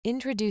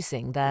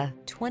Introducing the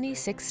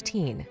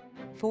 2016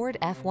 Ford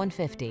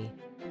F-150.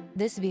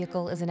 This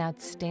vehicle is an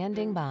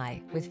outstanding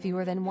buy with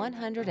fewer than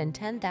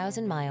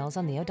 110,000 miles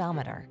on the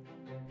odometer.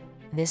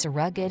 This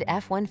rugged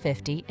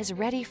F-150 is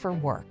ready for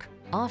work,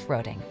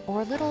 off-roading,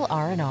 or little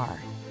R&R.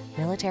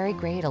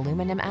 Military-grade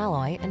aluminum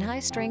alloy and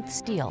high-strength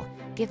steel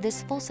give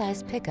this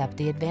full-size pickup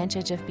the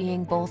advantage of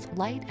being both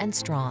light and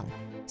strong,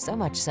 so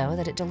much so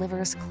that it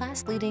delivers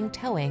class-leading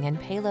towing and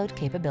payload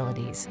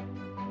capabilities.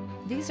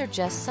 These are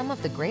just some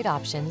of the great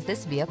options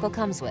this vehicle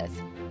comes with: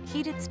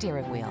 heated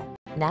steering wheel,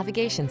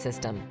 navigation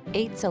system,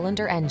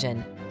 8-cylinder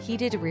engine,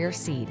 heated rear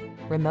seat,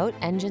 remote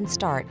engine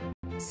start,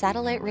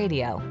 satellite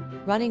radio,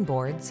 running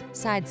boards,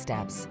 side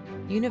steps,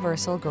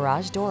 universal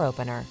garage door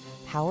opener,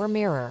 power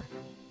mirror.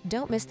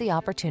 Don't miss the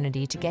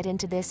opportunity to get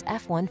into this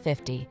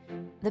F-150,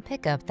 the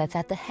pickup that's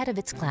at the head of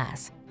its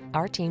class.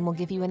 Our team will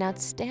give you an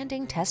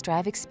outstanding test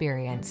drive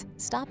experience.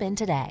 Stop in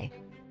today.